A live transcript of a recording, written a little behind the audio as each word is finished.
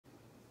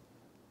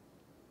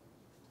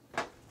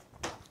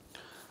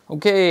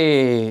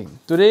Okay,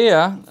 today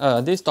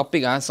this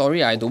topic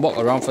sorry I had to walk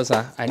around first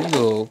I need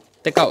to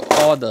take out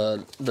all the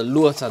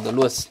lures the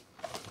lures.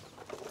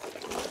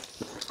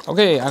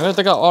 Okay, I'm gonna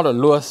take out all the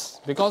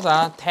lures because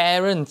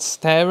Terrence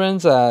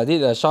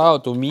did a shout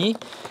out to me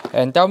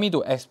and tell me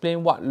to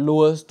explain what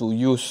lures to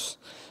use.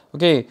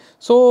 Okay,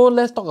 so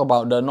let's talk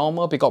about the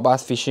normal pickup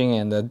bass fishing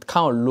and the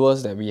kind of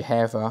lures that we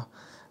have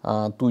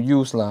to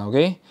use lah.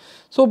 Okay,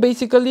 so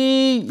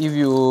basically if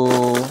you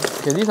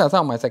these are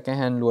some of my second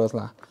hand lures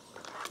lah.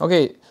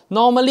 Okay,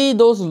 normally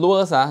those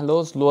lures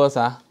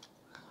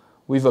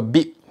with a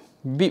beep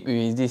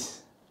is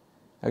this.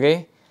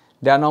 Okay,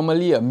 they are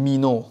normally a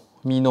minnow.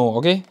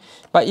 Okay,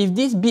 but if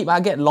this beep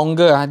get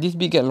longer,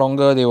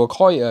 they will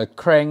call it a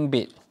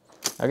crankbait.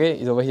 Okay,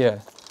 it's over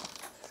here.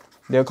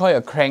 They'll call it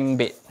a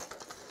crankbait.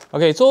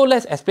 Okay, so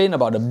let's explain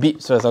about the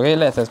beeps first. Okay,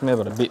 let's explain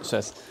about the beeps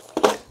first.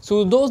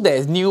 So those that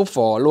is new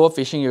for lure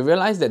fishing, you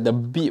realize that the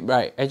beep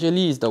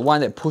actually is the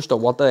one that push the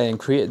water and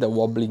create the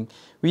wobbling.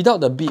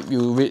 Without the beep,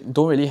 you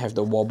don't really have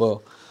the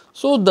wobble.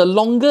 So the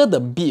longer the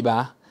beep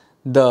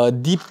the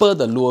deeper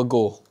the lure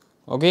go.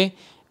 Okay,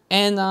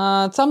 and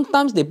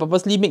sometimes they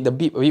purposely make the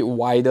beep a bit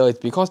wider. It's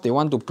because they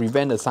want to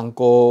prevent the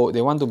sanko.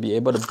 They want to be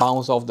able to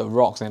bounce off the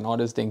rocks and all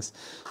these things.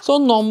 So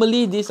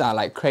normally these are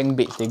like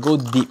crankbaits. They go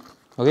deep.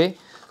 Okay,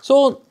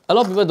 so a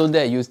lot of people don't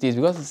dare use this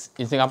because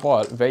in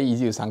Singapore it's very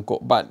easy to sanko.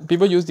 But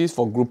people use this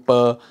for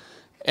grouper.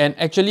 And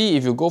actually,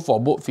 if you go for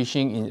boat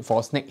fishing for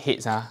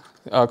snakeheads,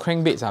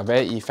 crankbaits are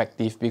very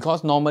effective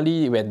because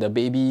normally when the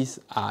babies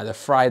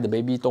the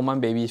baby Toman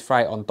babies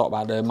fry on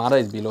top, the mother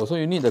is below, so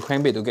you need the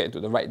crankbait to get to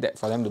the right depth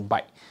for them to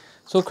bite.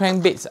 So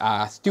crankbaits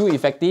are still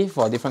effective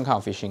for different kind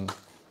of fishing.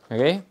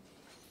 Okay,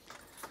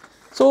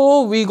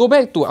 so we go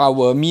back to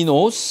our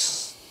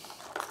minnows.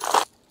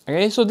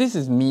 Okay, so this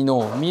is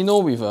minnow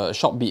with a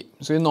short beep.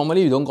 So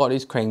normally you don't got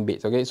these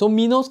crankbaits. Okay, so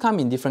minnows come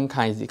in different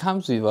kinds. It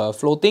comes with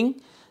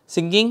floating,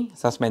 sinking,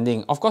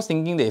 suspending. Of course,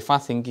 sinking, they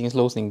fast sinking,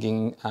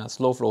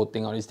 slow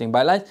floating, all these things.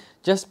 But let's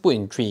just put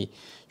in three.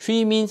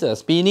 Three means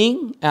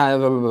spinning,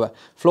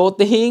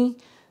 floating,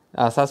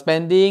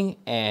 suspending,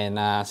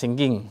 and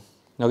sinking.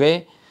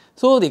 Okay,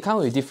 so they come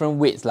with different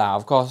weights lah,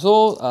 of course.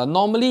 So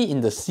normally in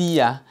the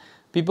sea,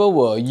 people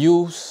will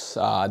use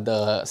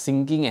the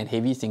sinking and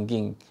heavy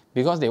sinking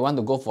because they want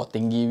to go for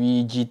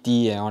tingiri,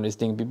 GT, and all these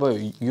things. People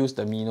will use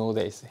the minnow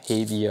that is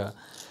heavier.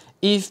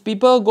 If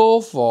people go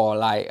for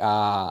like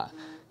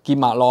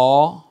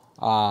Kimaklo,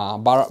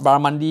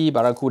 Baramandi,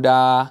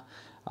 Barracuda,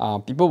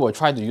 people will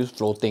try to use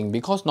floating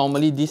because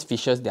normally these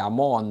fishes, they are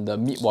more on the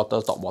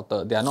mid-water, top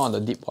water. They are not on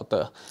the deep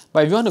water.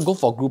 But if you want to go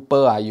for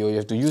grouper, you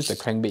have to use the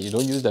crankbait. You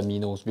don't use the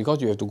minnows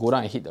because you have to go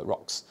down and hit the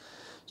rocks.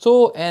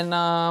 So, and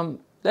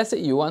let's say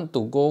you want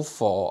to go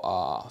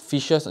for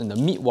fishes in the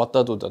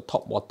mid-water to the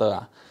top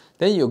water,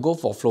 then you go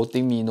for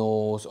floating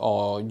minnows,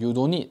 or you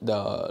don't need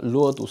the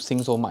lure to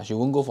sink so much. You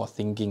won't go for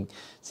sinking.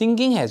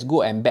 Sinking has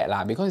good and bad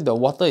lah, because the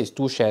water is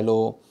too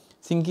shallow.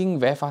 Sinking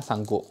very fast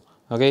sanko.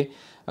 Okay,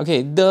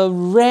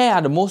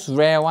 the most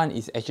rare one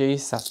is actually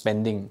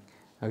suspending.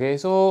 Okay,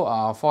 so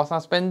for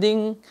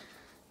suspending,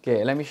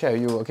 okay, let me share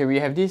with you. Okay, we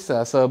have this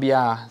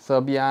Serbia,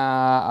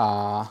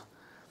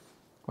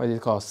 what is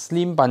it called?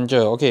 Slim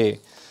puncher. Okay,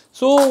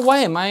 so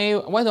why do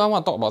I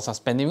want to talk about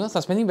suspending? Because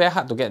suspending very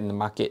hard to get in the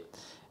market.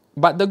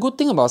 But the good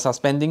thing about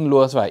suspending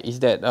lures, is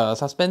that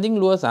suspending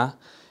lures,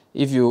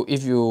 if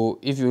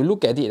you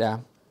look at it,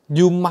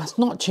 you must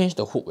not change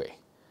the hook.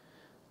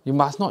 You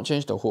must not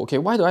change the hook. Okay,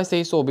 why do I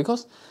say so?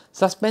 Because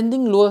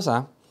suspending lures,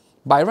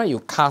 by right you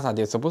cast,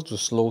 they're supposed to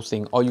slow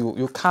sink, or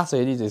you cast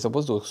already, they're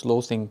supposed to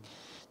slow sink.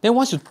 Then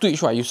once you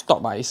twitch, you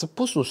stop, it's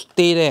supposed to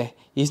stay there.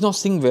 It's not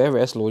sink very,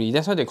 very slowly.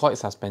 That's why they call it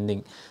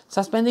suspending.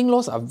 Suspending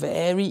lures are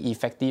very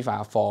effective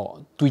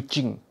for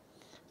twitching,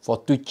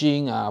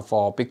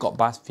 for pickup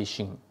bass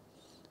fishing.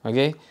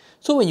 Okay,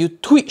 so when you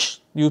twitch,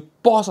 you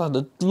pause,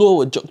 the lure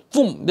will jerk,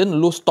 boom, then the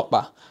lure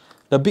stop,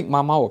 the big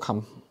mama will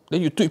come.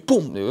 Then you twitch,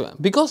 boom,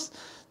 because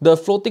the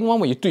floating one,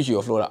 when you twitch, you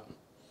will float up.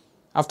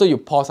 After you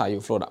pause, you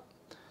float up.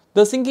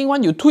 The sinking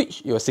one, you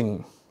twitch, you will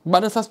sink.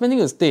 But the suspending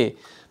will stay.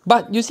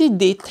 But you see,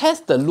 they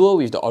test the lure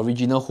with the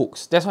original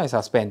hooks. That's why it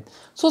suspend.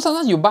 So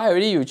sometimes you buy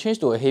already, you change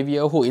to a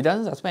heavier hook. It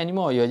doesn't suspend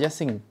anymore, you'll just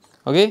sink.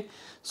 Okay,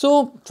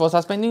 so for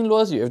suspending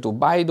lures, you have to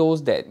buy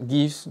those that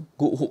gives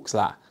good hooks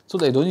lah. So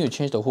that you don't need to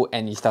change the hook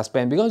and it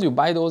suspend. Because you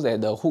buy those that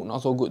the hook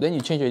not so good, then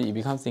you change already, it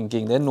becomes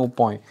sinking. Then no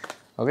point.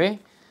 Okay.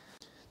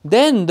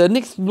 Then the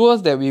next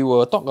lures that we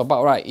will talk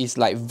about, is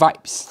like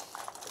vibes.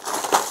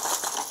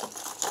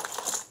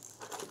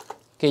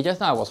 Okay, just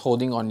now I was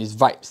holding on these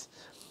vibes.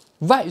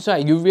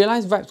 Vibes, you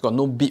realize vibes got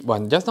no beep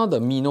one. Just now the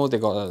minnows, they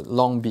got a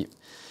long beep.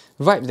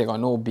 Vibes, they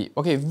got no beep.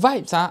 Okay,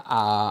 vibes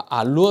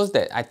are lures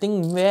that I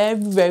think very,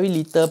 very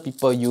little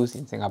people use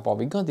in Singapore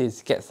because they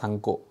scared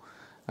sanko.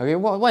 Okay,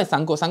 what is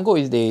sanko? Sanko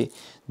is they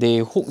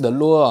hook the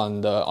lure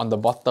on the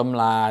bottom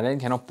lah, then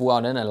cannot pull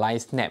out, then the line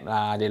snap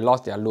lah, they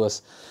lost their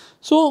lures.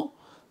 So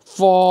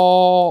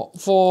for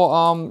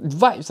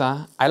vibes,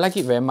 I like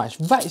it very much.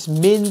 Vibes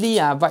mainly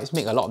vibes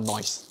make a lot of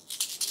noise.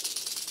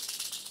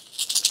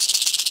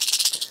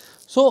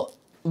 So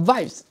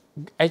vibes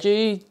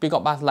actually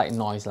pickup bars like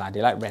noise lah,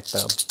 they like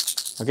rattle.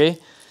 Okay,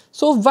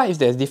 so vibes,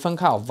 there's different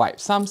kind of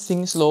vibes. Some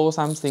sing slow,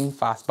 some sing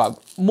fast, but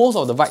most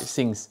of the vibes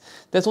sings.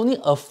 There's only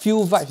a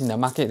few vibes in the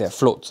market that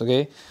floats.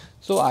 Okay,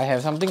 so I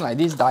have something like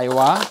this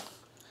Daiwa,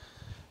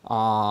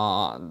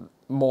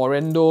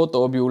 Morendo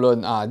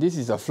Turbulent. This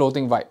is a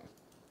floating vibe.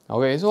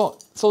 Okay, so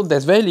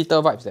there's very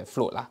little vibes that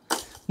float lah.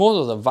 Most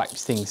of the vibes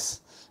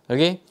sings.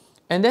 Okay,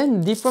 and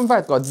then different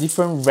vibes got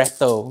different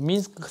rattle.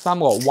 Means some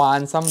got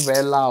one, some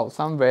very loud,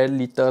 some very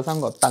little, some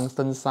got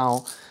tungsten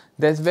sound.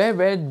 There's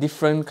very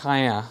different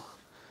kind.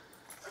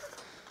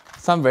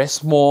 Some very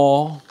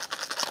small.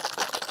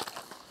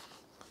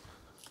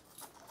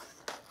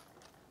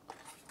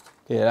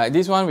 Okay, like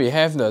this one we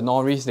have the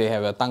Norris, they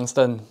have a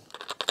tungsten.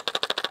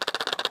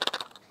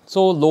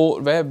 So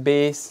low, very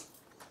bass.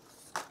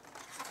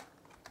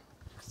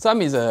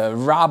 Some is a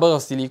rubber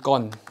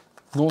silicone,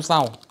 no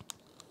sound.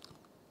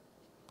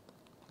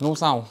 No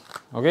sound,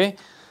 okay?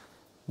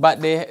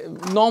 But they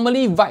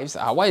normally vibes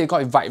are, why they call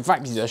it vibe?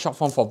 Vibes is a short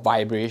form for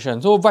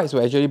vibration. So vibes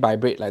will actually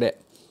vibrate like that.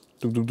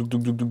 I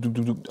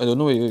don't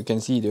know if you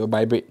can see, they will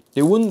vibrate.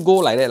 They won't go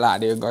like that lah,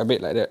 they will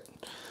vibrate like that.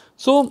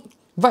 So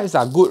vibes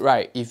are good,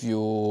 right? If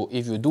you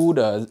do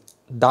the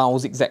down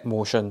zigzag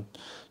motion.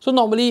 So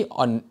normally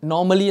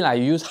like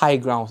you use high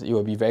grounds, it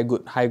will be very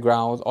good. High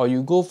grounds, or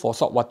you go for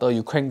salt water,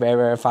 you crank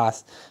very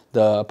fast.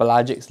 The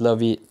pelagics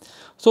love it.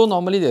 So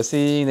normally they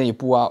sing, then you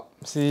pull out,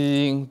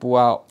 sing, pull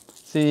out,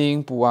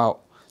 sing, pull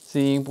out,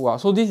 sing, pull out.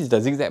 So this is the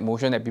zigzag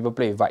motion that people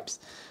play with vibes.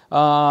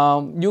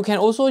 You can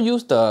also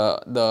use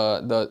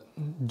the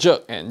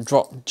jerk and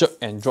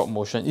drop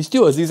motion. It's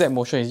still a zigzag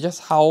motion, it's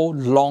just how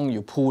long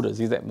you pull the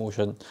zigzag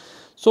motion.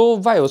 So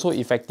vibe also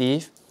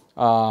effective.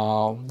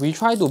 We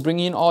try to bring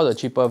in all the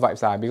cheaper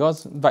vibes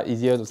because vibe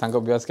easier to sanko,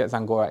 because get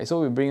sanko, right?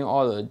 So we bring in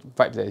all the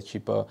vibes that is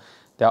cheaper.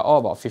 They are all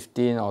about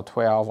 15 or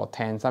 12 or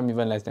 10, some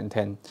even less than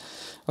 10.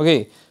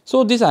 Okay,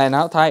 so these are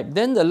another type.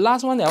 Then the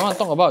last one that I want to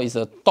talk about is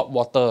a top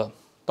water.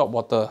 Top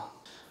water.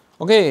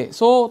 Okay,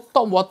 so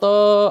top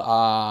water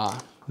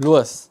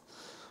lures.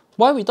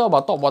 Why we talk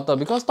about top water?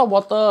 Because top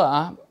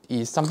water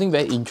is something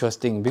very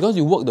interesting. Because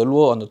you work the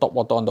lure on the top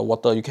water, on the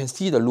water, you can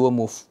see the lure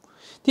move.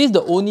 This is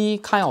the only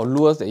kind of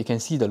lures that you can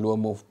see the lure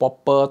move.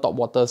 Popper, top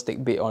water,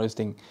 stick bait, all this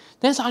thing.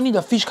 Then suddenly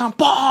the fish come,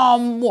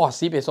 boom! Wow,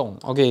 sibei song.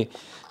 Okay,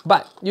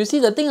 but you see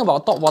the thing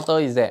about top water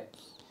is that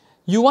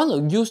you want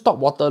to use top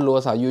water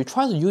lures, you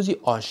try to use it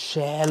on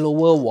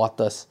shallower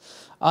waters.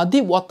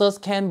 Deep waters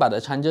can, but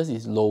the chances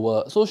is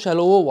lower. So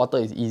shallower water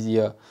is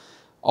easier.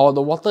 Or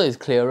the water is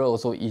clearer,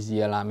 also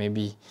easier lah,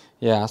 maybe.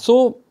 Yeah,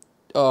 so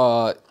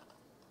the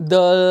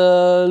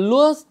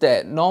lures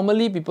that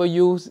normally people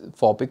use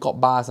for pickup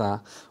bars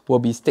will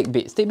be stick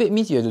bait. Stick bait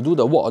means you have to do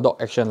the walk or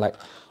dog action like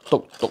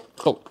tok tok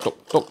tok tok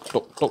tok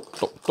tok tok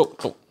tok tok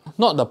tok.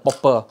 Not the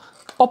popper.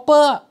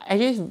 Popper,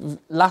 actually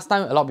last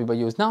time a lot of people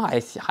use. Now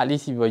I hardly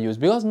see people use,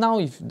 because now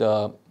if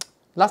the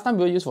last time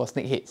people use for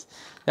snake heads,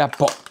 yeah,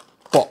 pop,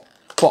 pop,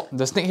 pop.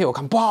 The snake head will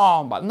come,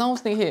 boom. But now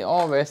snake head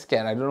all very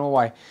scared. I don't know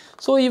why.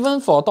 So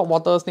even for top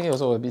water, snake head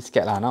also a bit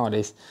scared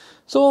nowadays.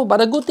 So, but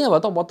the good thing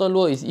about top water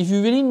lure is if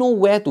you really know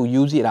where to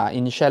use it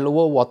in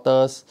shallower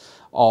waters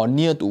or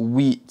near to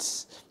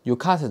weeds, you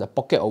cast at the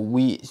pocket of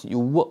weeds, you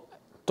work,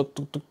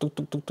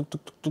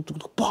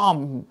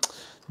 boom.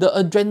 The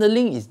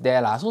adrenaline is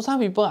there lah. So some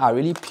people are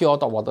really pure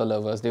top water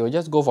lovers. They will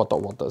just go for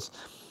top waters.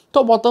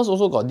 Top waters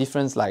also got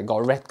difference, like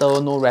got rattle,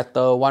 no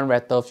rattle, one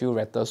rattle, few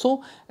rattle.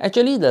 So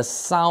actually the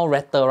sound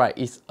rattle, right,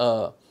 is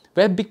a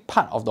very big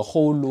part of the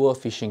whole lure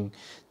fishing.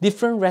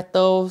 Different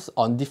rattles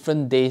on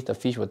different days the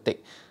fish will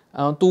take.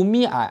 To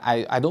me,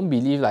 I don't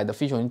believe like the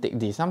fish only take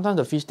this. Sometimes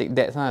the fish take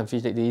that, sometimes the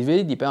fish take this. It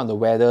really depends on the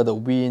weather, the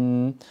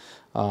wind,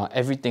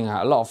 everything,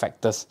 a lot of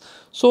factors.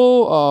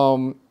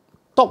 So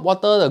top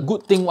water, the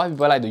good thing why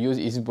people like to use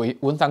is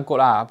won't sangkut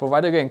lah,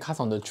 provided you can cast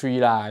on the tree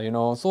lah, you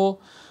know. So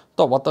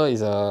top water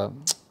is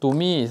to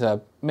me is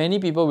many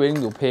people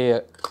willing to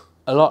pay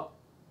a lot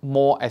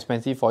more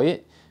expensive for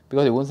it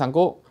because it won't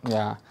sangkut.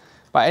 Yeah.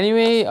 But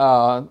anyway,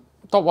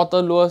 top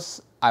water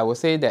lures, I would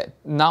say that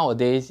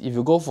nowadays, if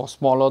you go for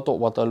smaller top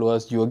water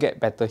lures, you will get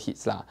better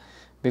hits lah,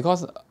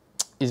 because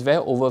it's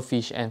very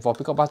overfished, and for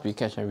pickup bars we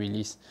catch and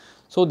release,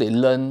 so they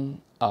learn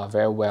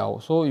very well.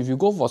 So if you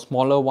go for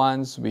smaller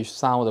ones with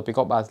sound, the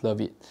pickup bars love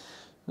it.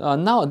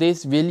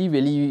 Nowadays, really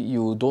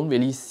you don't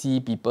really see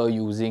people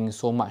using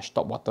so much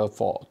top water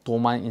for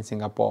toman in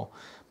Singapore,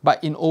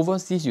 but in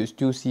overseas you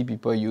still see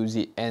people use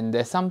it, and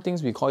there's some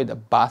things we call it the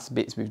buzz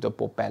baits with the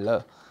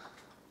propeller.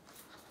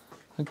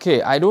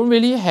 Okay, I don't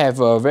really have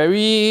a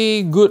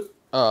very good,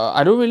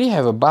 I don't really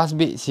have a buzz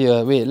bait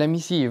here. Wait, let me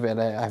see if I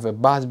have a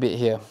buzz bait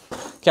here.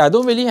 Okay, I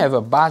don't really have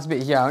a buzz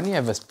bait here. I only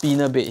have a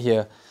spinner bait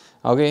here.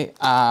 Okay,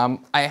 I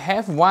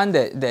have one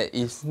that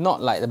is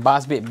not like the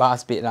buzz bait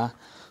lah.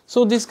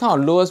 So this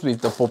kind of lures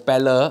with the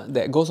propeller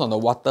that goes on the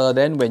water,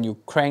 then when you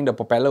crank, the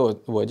propeller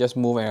will just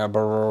move and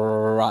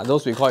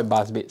those we call it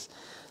buzz baits.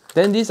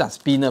 Then these are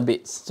spinner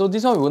baits. So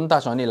this one we won't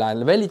touch on it lah.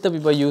 Very little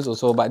people use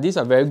also, but these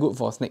are very good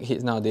for snake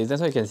heads nowadays.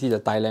 That's why you can see the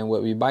Thailand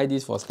word. We buy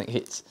these for snake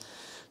heads.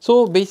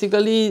 So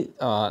basically,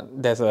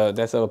 there's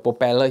a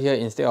propeller here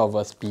instead of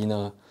a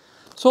spinner.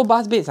 So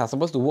buzz baits are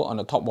supposed to work on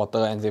the top water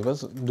and they're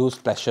supposed to do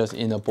splashes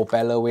in a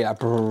propeller way,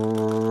 like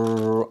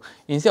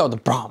instead of the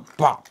brum,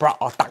 brum, brum,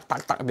 or tak,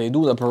 tak, tak, they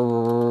do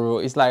the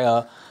it's like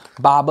a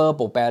bubble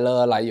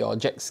propeller, like your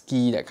jet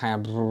ski, that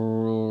kind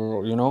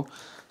of, you know.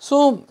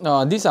 So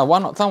these are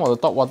some of the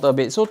top water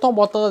baits. So top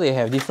water, they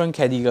have different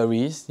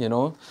categories, you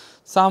know.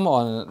 Some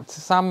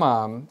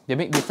they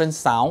make different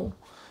sound.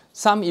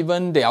 Some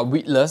even they are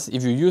weedless.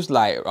 If you use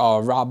like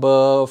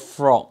rubber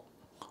frog,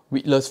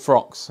 weedless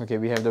frogs. Okay,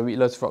 we have the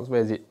weedless frogs.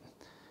 Where is it?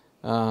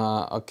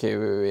 Okay,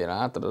 wait.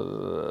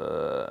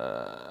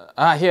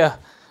 Here.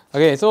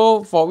 Okay,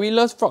 so for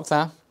weedless frogs,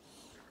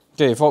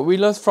 okay, for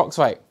weedless frogs,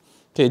 right?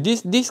 Okay,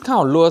 this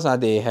kind of lures,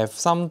 they have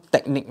some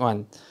technique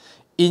one.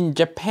 In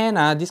Japan,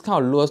 this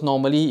kind of lures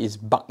normally is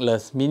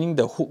buckless, meaning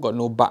the hook got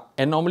no buck,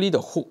 and normally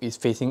the hook is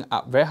facing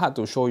up. Very hard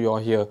to show you all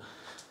here.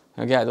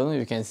 Okay, I don't know if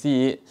you can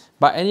see it,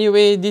 but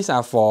anyway, these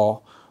are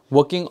for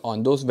working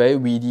on those very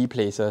weedy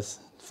places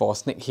for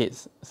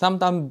snakeheads.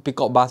 Sometimes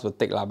peacock bass will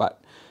take lah,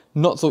 but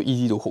not so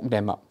easy to hook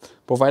them up,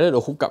 provided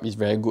the hookup is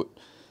very good.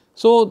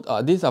 So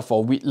these are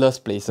for weedless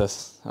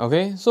places.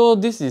 Okay, so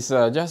this is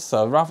just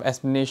a rough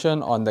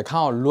explanation on the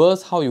kind of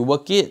lures, how you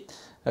work it.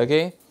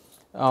 Okay.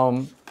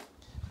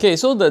 Okay,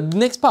 so the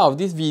next part of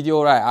this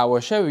video, right, I will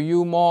share with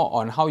you more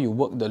on how you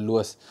work the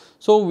lures.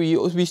 So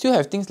we still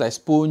have things like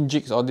spoon,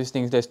 jigs, all these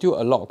things. There's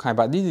still a lot of kind,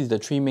 but this is the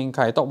three main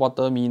kind: top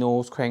water,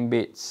 minnows,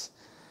 crankbaits,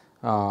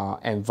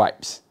 and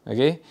vibes.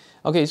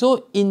 Okay,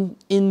 so in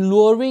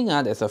luring,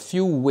 there's a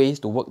few ways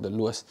to work the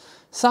lures.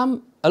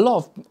 A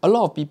lot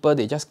of people,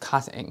 they just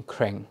cast and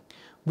crank,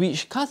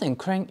 which cast and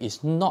crank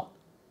is not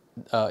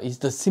is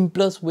the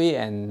simplest way,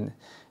 and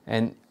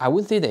I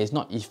would say that it's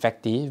not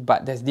effective,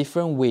 but there's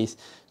different ways.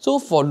 So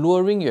for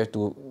luring, you have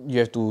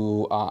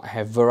to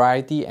have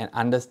variety and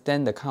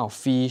understand the kind of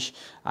fish,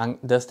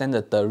 understand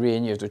the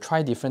terrain. You have to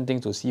try different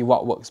things to see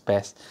what works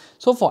best.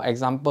 So for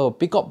example,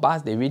 peacock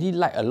bass, they really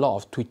like a lot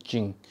of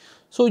twitching.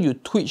 So you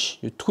twitch,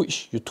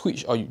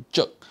 or you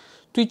jerk.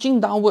 Twitching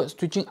downwards,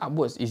 twitching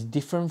upwards is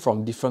different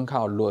from different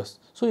kind of lures.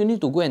 So you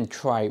need to go and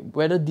try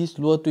whether this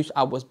lure twitch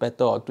upwards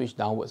better, or twitch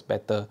downwards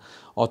better,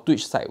 or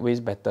twitch sideways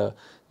better.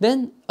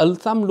 Then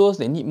some lures,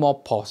 they need more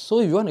pause.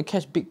 So if you want to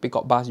catch big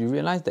peacock bass, you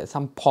realize that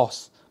some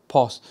pause,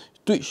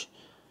 twitch,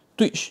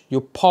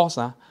 you pause,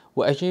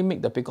 will actually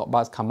make the peacock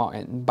bass come out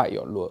and bite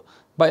your lure.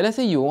 But let's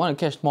say you want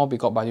to catch small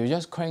peacock bass, you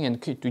just crank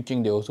and keep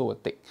twitching, they also will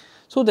take.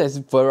 So there's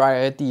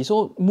variety.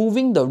 So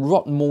moving the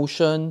rod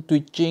motion,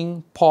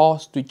 twitching,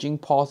 pause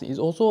is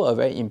also a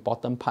very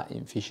important part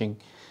in fishing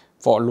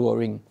for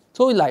luring.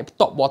 So like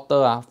top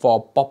water,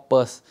 for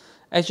poppers.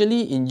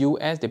 Actually in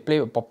US, they play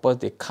with poppers,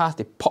 they cast,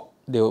 they pop.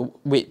 They'll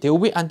wait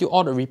until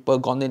all the ripple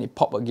gone, then it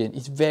pop again.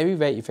 It's very,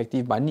 very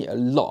effective, but need a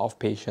lot of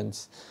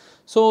patience.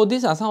 So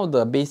these are some of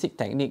the basic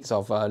techniques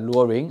of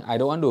luring. I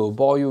don't want to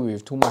bore you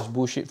with too much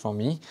bullshit from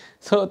me.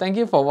 So thank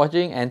you for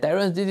watching, and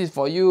Terrence, this is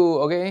for you,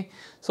 okay?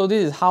 So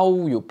this is how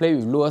you play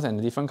with lures and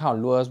the different kind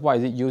of lures. Why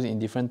is it used in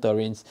different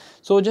terrains?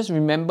 So just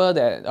remember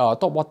that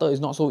top water is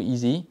not so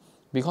easy,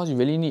 because you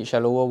really need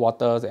shallower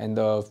waters and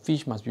the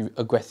fish must be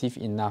aggressive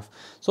enough.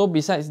 So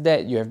besides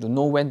that, you have to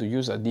know when to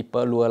use a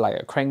deeper lure,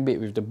 like a crankbait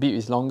with the beak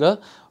is longer,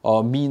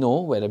 or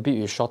minnow where the beak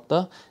is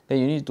shorter. Then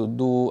you need to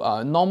do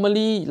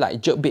normally like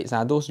jerk baits,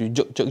 those you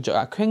jerk.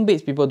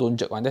 Crankbaits people don't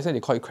jerk one. That's why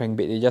they call it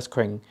crankbait. They just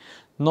crank.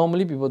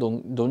 Normally people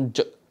don't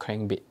jerk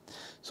crankbait.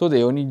 So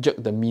they only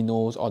jerk the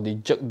minnows, or they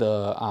jerk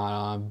the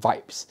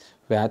vibes.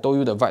 Where I told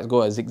you the vibes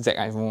go a zigzag,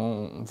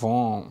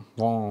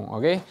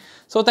 okay?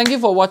 So thank you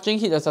for watching.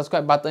 Hit the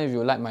subscribe button if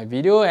you like my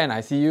video, and I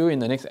see you in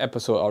the next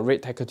episode of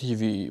Red Tackle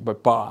TV. Bye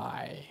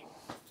bye.